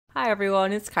Hi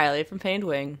everyone, it's Kylie from Painted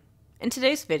Wing. In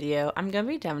today's video, I'm going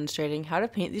to be demonstrating how to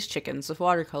paint these chickens with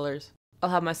watercolors.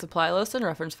 I'll have my supply list and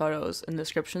reference photos in the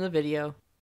description of the video.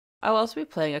 I'll also be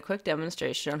playing a quick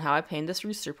demonstration on how I painted this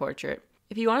rooster portrait.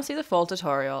 If you want to see the full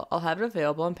tutorial, I'll have it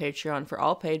available on Patreon for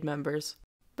all paid members.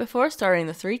 Before starting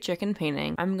the 3 chicken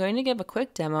painting, I'm going to give a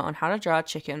quick demo on how to draw a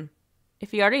chicken.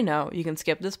 If you already know, you can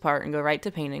skip this part and go right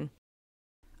to painting.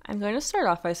 I'm going to start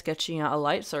off by sketching out a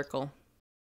light circle.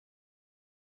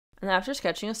 And after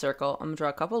sketching a circle, I'm going to draw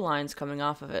a couple lines coming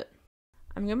off of it.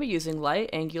 I'm going to be using light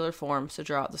angular forms to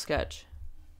draw out the sketch.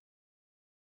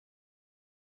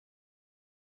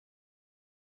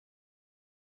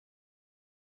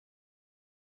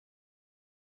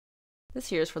 This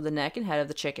here is for the neck and head of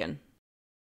the chicken.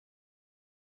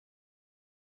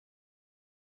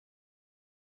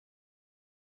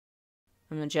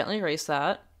 I'm going to gently erase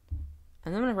that,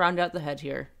 and then I'm going to round out the head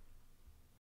here.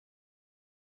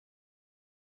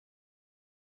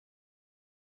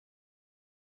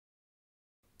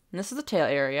 And this is the tail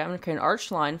area. I'm going to create an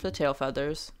arched line for the tail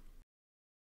feathers.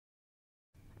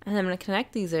 And then I'm going to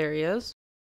connect these areas.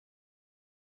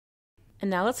 And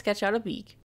now let's sketch out a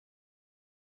beak.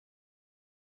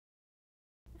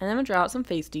 And then I'm going to draw out some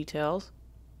face details.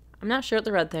 I'm not sure what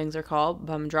the red things are called,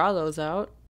 but I'm going to draw those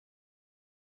out.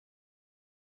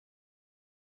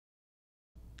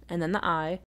 And then the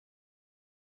eye.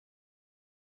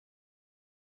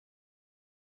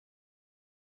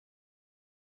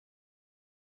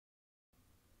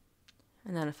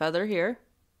 And then a feather here.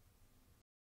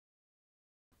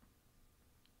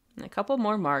 And a couple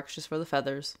more marks just for the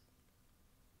feathers.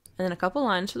 And then a couple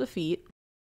lines for the feet.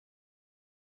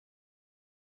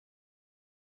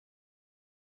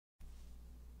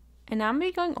 And now I'm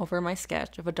going to be going over my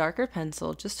sketch with a darker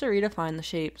pencil just to redefine the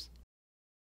shapes.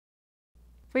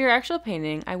 For your actual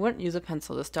painting, I wouldn't use a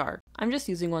pencil this dark. I'm just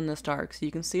using one this dark so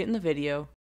you can see it in the video.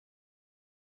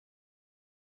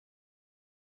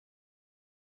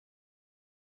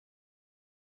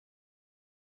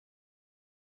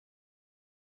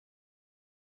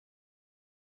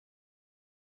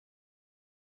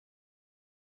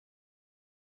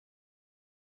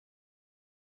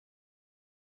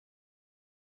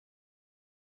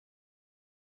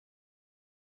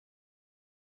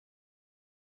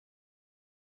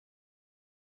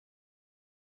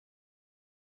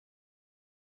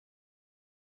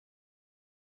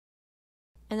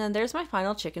 And then there's my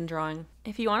final chicken drawing.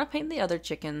 If you want to paint the other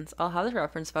chickens, I'll have the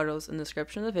reference photos in the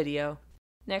description of the video.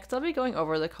 Next, I'll be going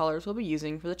over the colors we'll be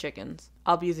using for the chickens.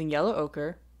 I'll be using yellow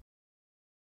ochre,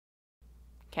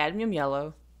 cadmium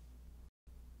yellow,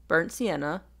 burnt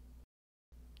sienna,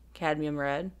 cadmium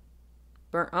red,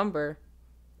 burnt umber,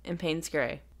 and Payne's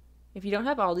gray. If you don't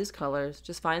have all these colors,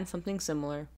 just find something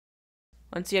similar.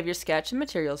 Once you have your sketch and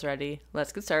materials ready,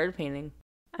 let's get started painting.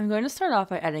 I'm going to start off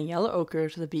by adding yellow ochre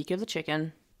to the beak of the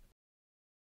chicken.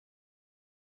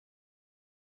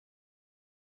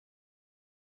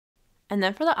 And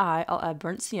then for the eye, I'll add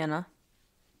burnt sienna.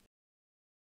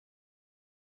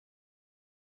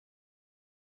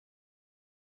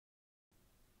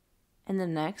 And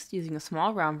then next, using a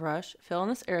small round brush, fill in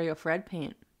this area with red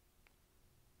paint.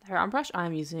 The round brush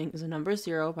I'm using is a number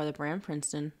 0 by the brand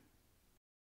Princeton.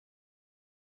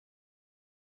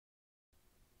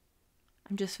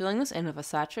 I'm just filling this in with a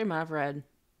saturated amount of red.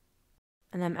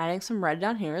 And I'm adding some red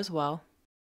down here as well.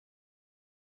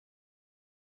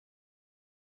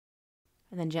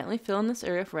 And then gently fill in this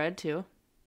area with red too.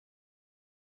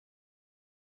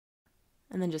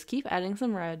 And then just keep adding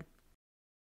some red.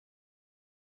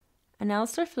 And now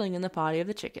let's start filling in the body of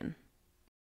the chicken.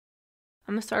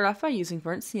 I'm going to start off by using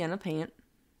burnt sienna paint.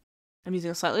 I'm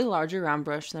using a slightly larger round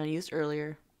brush than I used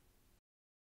earlier.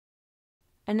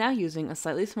 And now using a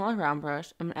slightly smaller round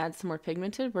brush, I'm going to add some more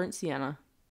pigmented burnt sienna.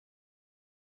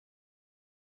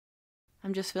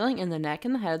 I'm just filling in the neck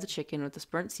and the head of the chicken with this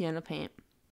burnt sienna paint.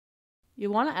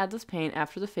 You'll want to add this paint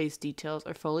after the face details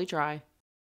are fully dry.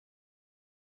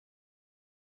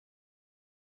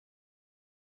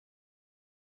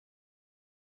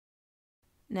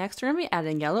 Next, we're going to be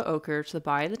adding yellow ochre to the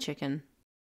body of the chicken.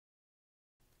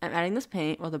 I'm adding this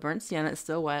paint while the burnt sienna is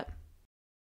still wet.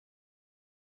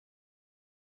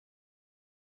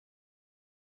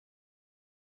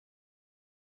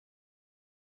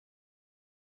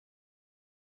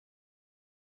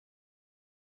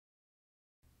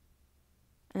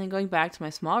 And then going back to my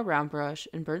small round brush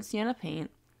and burnt sienna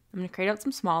paint, I'm going to create out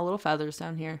some small little feathers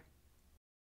down here.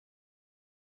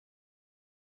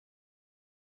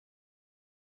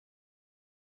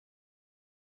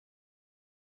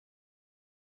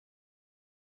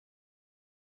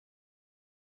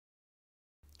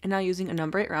 And now using a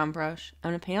number 8 round brush,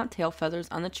 I'm going to paint out tail feathers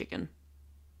on the chicken.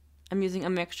 I'm using a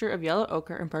mixture of yellow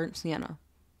ochre and burnt sienna,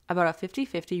 about a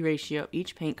 50-50 ratio of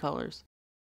each paint colors.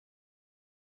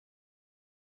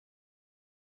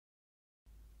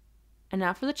 And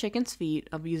now for the chicken's feet,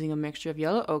 I'll be using a mixture of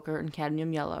yellow ochre and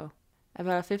cadmium yellow,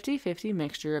 about a 50-50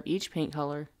 mixture of each paint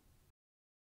color.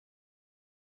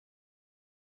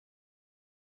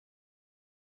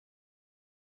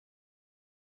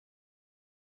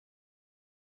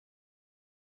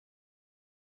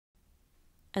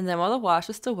 And then while the wash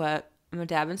is still wet, I'm going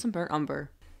to dab in some burnt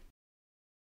umber.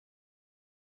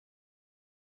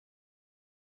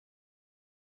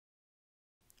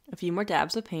 A few more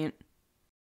dabs of paint.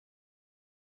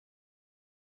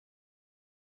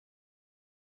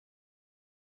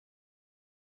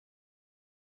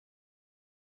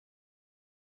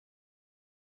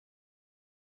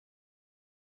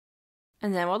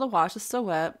 And then while the wash is still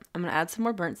wet, I'm going to add some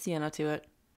more burnt sienna to it.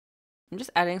 I'm just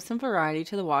adding some variety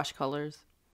to the wash colors.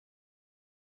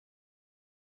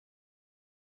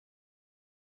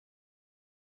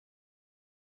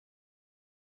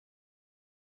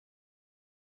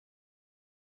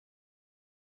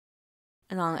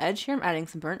 And on the edge here, I'm adding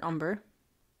some burnt umber.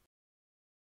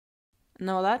 And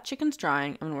now while that chicken's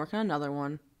drying, I'm going to work on another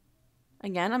one.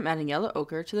 Again, I'm adding yellow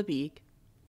ochre to the beak.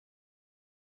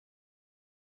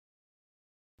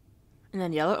 And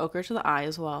then yellow ochre to the eye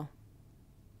as well.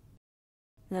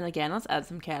 And then again, let's add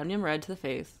some cadmium red to the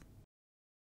face.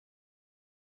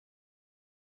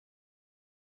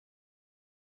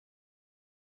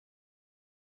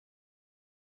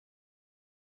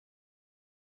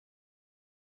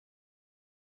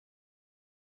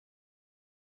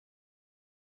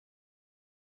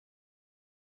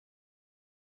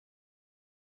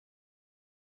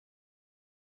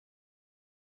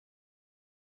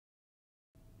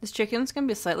 This chicken's going to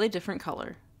be a slightly different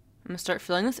color. I'm going to start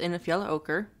filling this in with yellow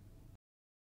ochre.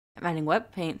 I'm adding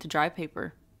wet paint to dry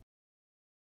paper.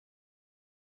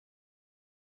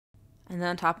 And then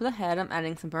on top of the head, I'm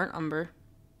adding some burnt umber.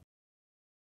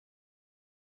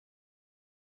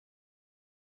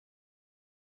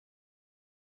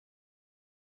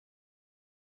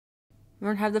 We're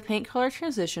going to have the paint color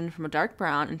transition from a dark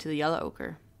brown into the yellow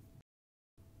ochre.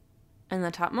 And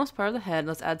the topmost part of the head,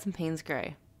 let's add some Payne's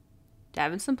gray.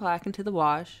 Dab in some black into the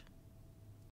wash.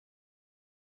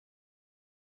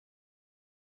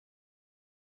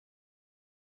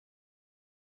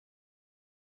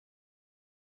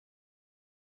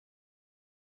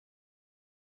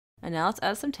 And now let's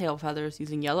add some tail feathers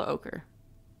using yellow ochre.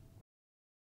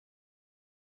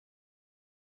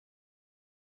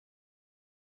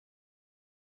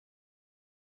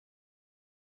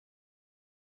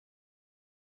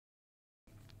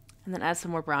 And then add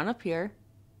some more brown up here.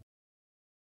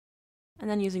 And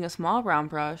then using a small brown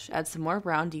brush, add some more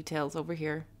brown details over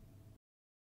here.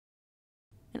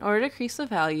 In order to increase the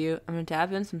value, I'm going to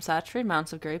dab in some saturated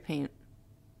amounts of gray paint.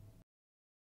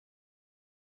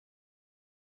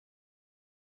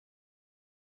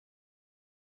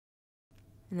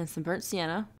 And then some burnt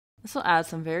sienna. This will add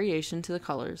some variation to the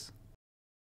colors.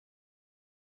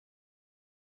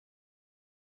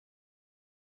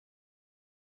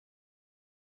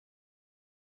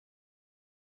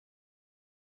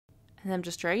 And I'm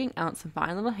just dragging out some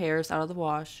fine little hairs out of the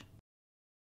wash.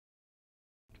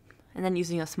 And then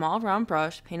using a small round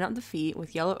brush, paint out the feet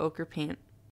with yellow ochre paint.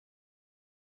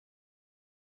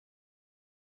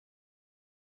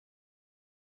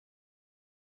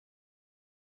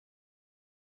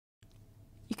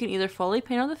 You can either fully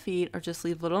paint out the feet or just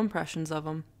leave little impressions of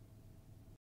them.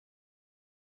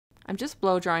 I'm just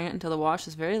blow drying it until the wash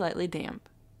is very lightly damp.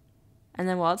 And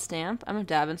then while it's damp, I'm going to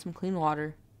dab in some clean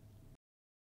water.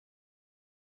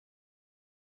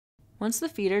 Once the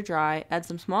feet are dry, add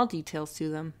some small details to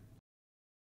them.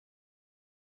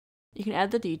 You can add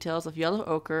the details of yellow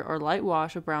ochre or light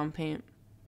wash of brown paint.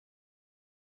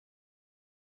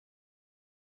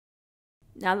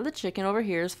 Now that the chicken over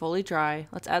here is fully dry,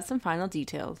 let's add some final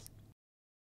details.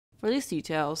 For these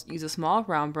details, use a small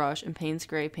round brush and Payne's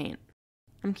gray paint.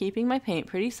 I'm keeping my paint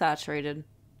pretty saturated.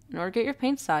 In order to get your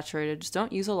paint saturated, just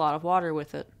don't use a lot of water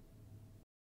with it.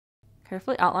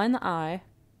 Carefully outline the eye.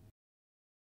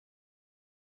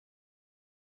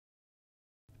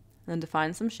 And then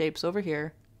define some shapes over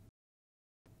here.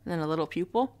 And then a little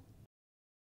pupil.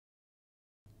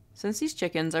 Since these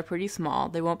chickens are pretty small,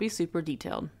 they won't be super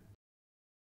detailed.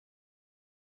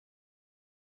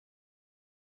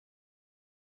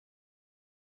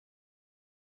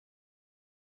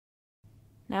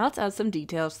 Now let's add some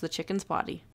details to the chicken's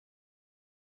body.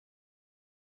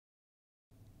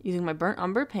 Using my burnt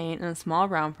umber paint and a small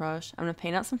round brush, I'm going to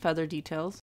paint out some feather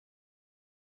details.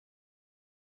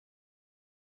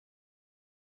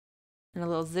 and a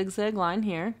little zigzag line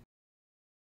here.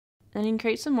 And you can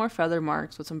create some more feather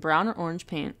marks with some brown or orange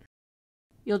paint.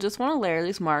 You'll just want to layer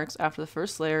these marks after the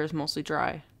first layer is mostly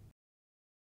dry.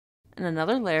 And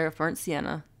another layer of burnt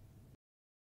sienna.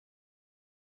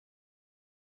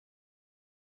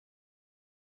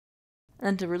 And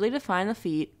then to really define the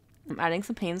feet, I'm adding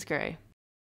some Payne's Gray.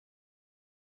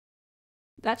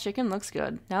 That chicken looks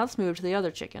good. Now let's move to the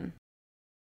other chicken.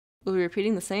 We'll be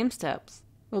repeating the same steps.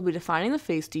 We'll be defining the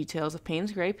face details with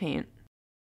Payne's Gray paint.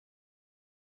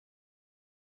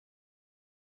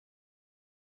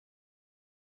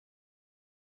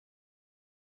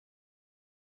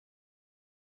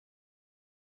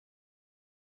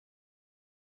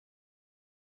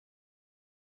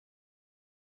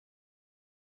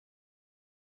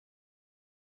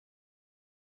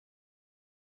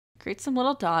 Create some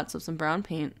little dots with some brown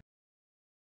paint.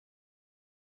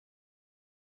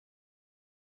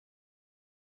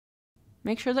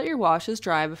 Make sure that your wash is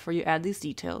dry before you add these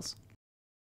details.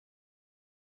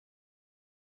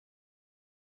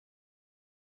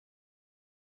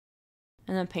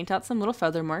 And then paint out some little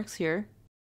feather marks here.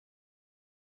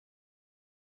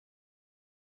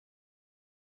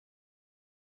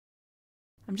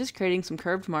 I'm just creating some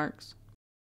curved marks.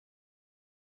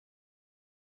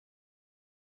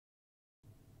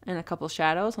 And a couple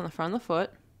shadows on the front of the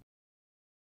foot.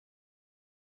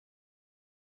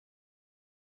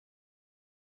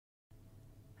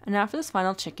 And now for this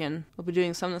final chicken, we'll be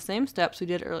doing some of the same steps we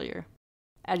did earlier.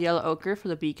 Add yellow ochre for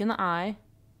the beak and the eye.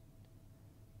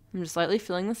 I'm just lightly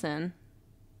filling this in.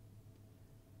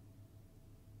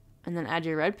 And then add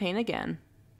your red paint again.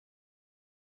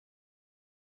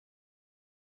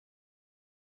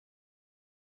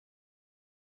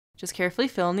 Just carefully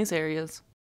fill in these areas.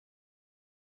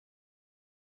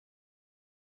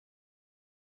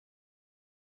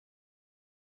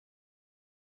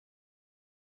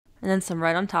 And then some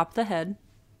red on top of the head.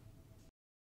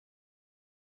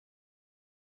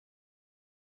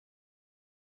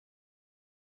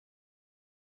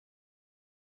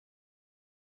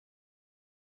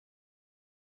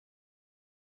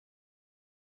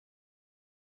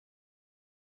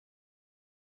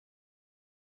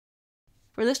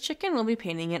 For this chicken, we'll be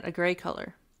painting it a gray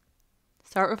color.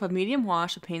 Start with a medium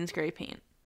wash of Payne's Gray paint.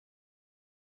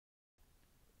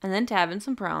 And then dab in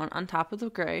some brown on top of the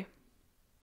gray.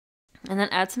 And then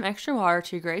add some extra water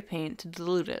to your gray paint to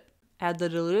dilute it. Add the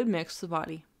diluted mix to the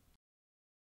body.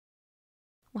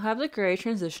 We'll have the gray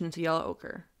transition to yellow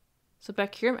ochre. So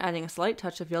back here I'm adding a slight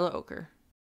touch of yellow ochre.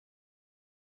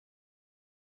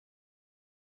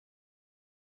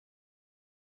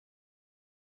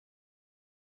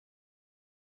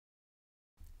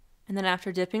 And then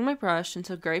after dipping my brush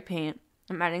into gray paint,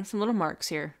 I'm adding some little marks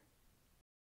here.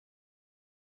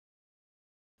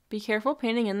 Be careful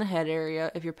painting in the head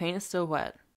area if your paint is still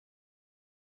wet.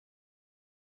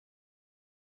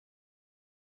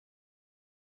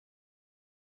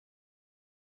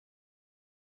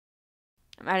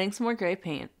 I'm adding some more gray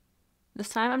paint. This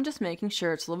time I'm just making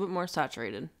sure it's a little bit more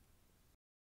saturated.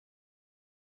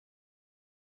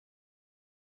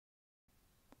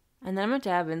 And then I'm going to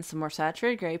dab in some more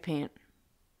saturated gray paint.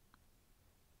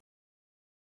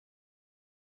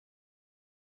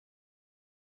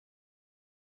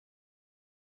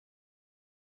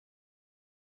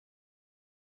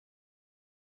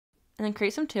 And then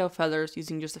create some tail feathers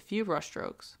using just a few brush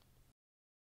strokes.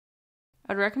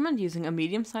 I'd recommend using a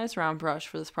medium-sized round brush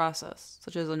for this process,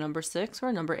 such as a number 6 or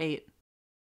a number 8.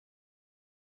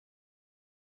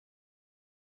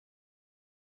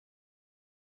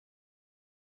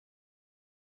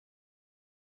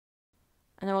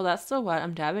 And then while that's still wet,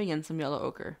 I'm dabbing in some yellow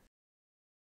ochre.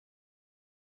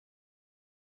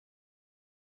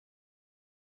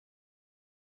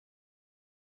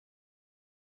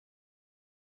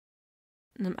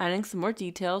 And I'm adding some more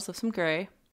details of some gray.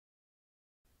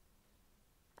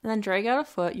 And then drag out a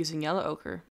foot using yellow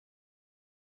ochre.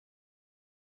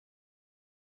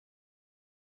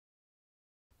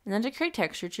 And then to create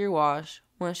texture to your wash,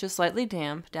 when it's just slightly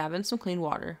damp, dab in some clean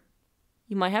water.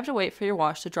 You might have to wait for your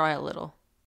wash to dry a little.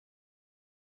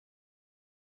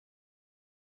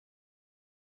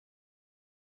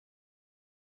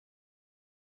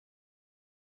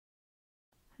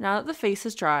 Now that the face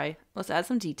is dry, let's add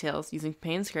some details using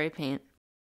Payne's Gray paint.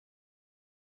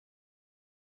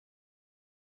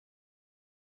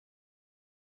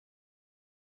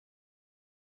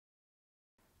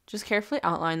 Just carefully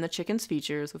outline the chicken's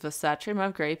features with a saturated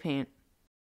amount of gray paint.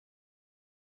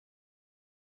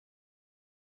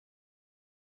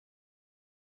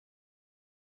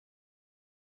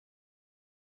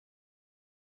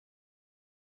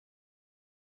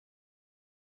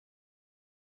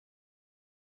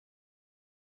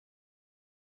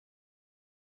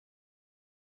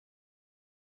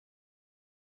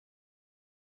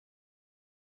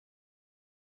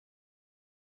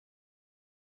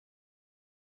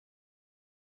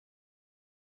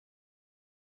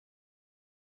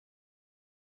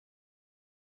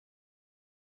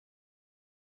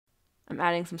 I'm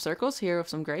adding some circles here with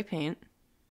some gray paint.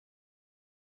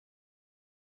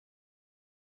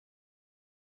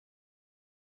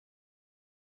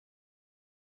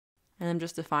 And I'm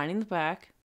just defining the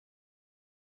back.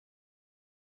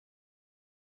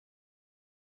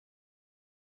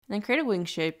 And then create a wing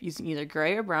shape using either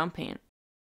gray or brown paint.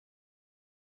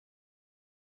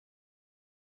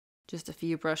 Just a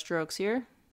few brush strokes here.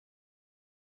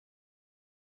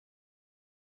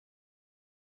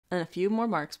 And a few more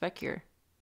marks back here.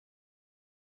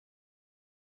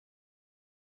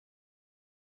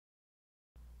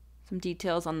 Some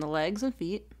details on the legs and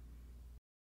feet.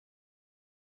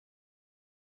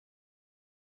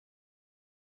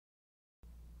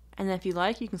 And then if you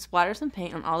like, you can splatter some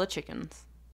paint on all the chickens.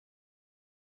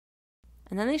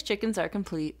 And then these chickens are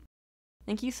complete.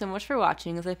 Thank you so much for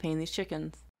watching as I paint these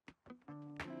chickens.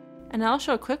 And now I'll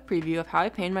show a quick preview of how I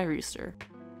paint my rooster.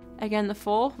 Again, the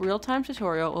full real-time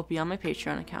tutorial will be on my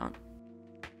Patreon account.